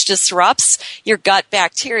corn, which disrupts your gut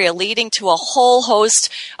bacteria, leading to a whole host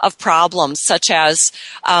of problems, such as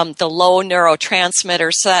the low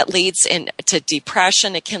neurotransmitters. So that leads into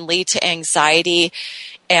depression. It can lead to anxiety,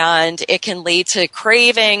 and it can lead to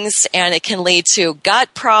cravings, and it can lead to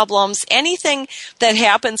gut problems. Anything that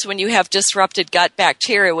happens when you have disrupted gut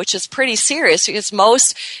bacteria, which is pretty serious because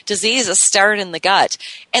most diseases start in the gut.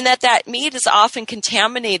 And that meat is often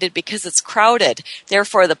contaminated because it's crowded.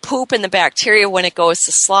 Therefore, the poop and the bacteria when it goes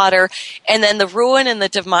to slaughter, and then the ruin and the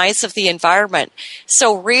demise of the environment.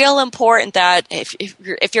 So real important that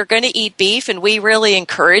if you're going to eat beef, and we really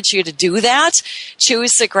encourage you to do that,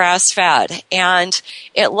 choose the grass-fed. And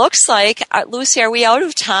it looks like, Lucy, are we out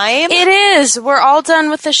of time? It is. We're all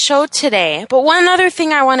done with the show today. But one other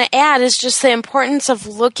thing I want to add is just the importance of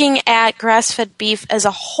looking at grass-fed beef as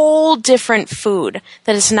a whole different food,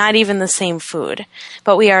 that it's not even the same food.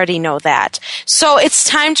 But we already know that. So it's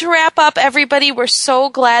time to wrap up, everybody. We're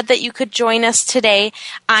so glad that you could join us today.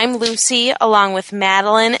 I'm Lucy, along with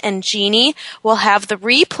Madeline and Jeannie. We'll have the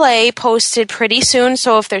replay posted pretty soon,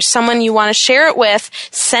 so if there's someone you want to share it with,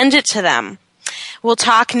 send it to them. We'll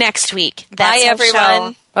talk next week. That's Bye,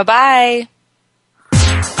 everyone. Bye-bye.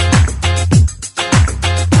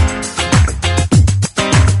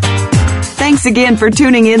 Thanks again for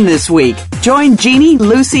tuning in this week. Join Jeannie,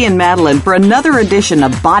 Lucy, and Madeline for another edition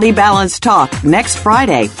of Body Balance Talk next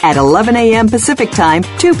Friday at 11 a.m. Pacific Time,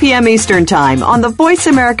 2 p.m. Eastern Time on the Voice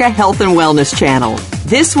America Health and Wellness Channel.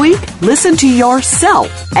 This week, listen to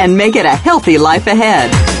yourself and make it a healthy life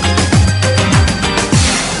ahead.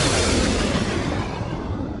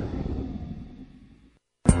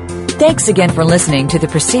 Thanks again for listening to the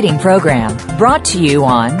preceding program, brought to you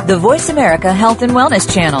on the Voice America Health and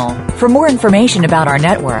Wellness Channel. For more information about our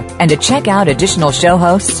network and to check out additional show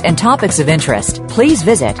hosts and topics of interest, please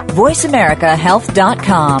visit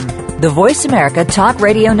voiceamericahealth.com. The Voice America Talk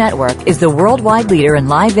Radio Network is the worldwide leader in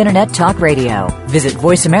live Internet talk radio. Visit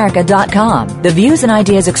voiceamerica.com. The views and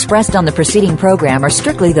ideas expressed on the preceding program are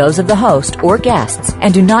strictly those of the host or guests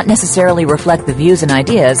and do not necessarily reflect the views and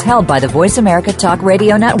ideas held by the Voice America Talk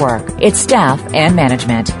Radio Network, its staff, and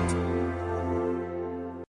management.